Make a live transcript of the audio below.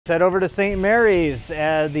Head over to St. Mary's.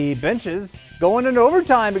 The benches going into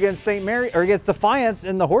overtime against against Defiance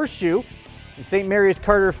in the horseshoe. And St. Mary's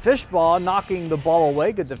Carter Fishbaugh knocking the ball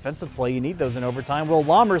away. Good defensive play. You need those in overtime. Will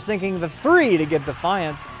Lommer sinking the three to give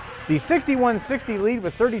Defiance the 61-60 lead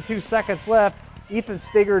with 32 seconds left. Ethan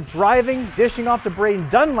Steger driving, dishing off to Braden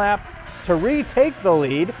Dunlap to retake the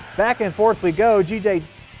lead. Back and forth we go. G.J.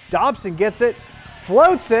 Dobson gets it,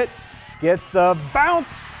 floats it, gets the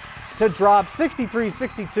bounce to drop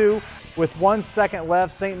 63-62 with 1 second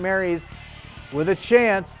left. St. Mary's with a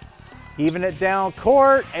chance, even it down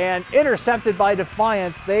court and intercepted by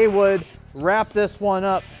Defiance. They would wrap this one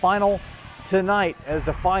up. Final tonight as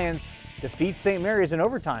Defiance defeats St. Mary's in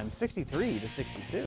overtime, 63-62.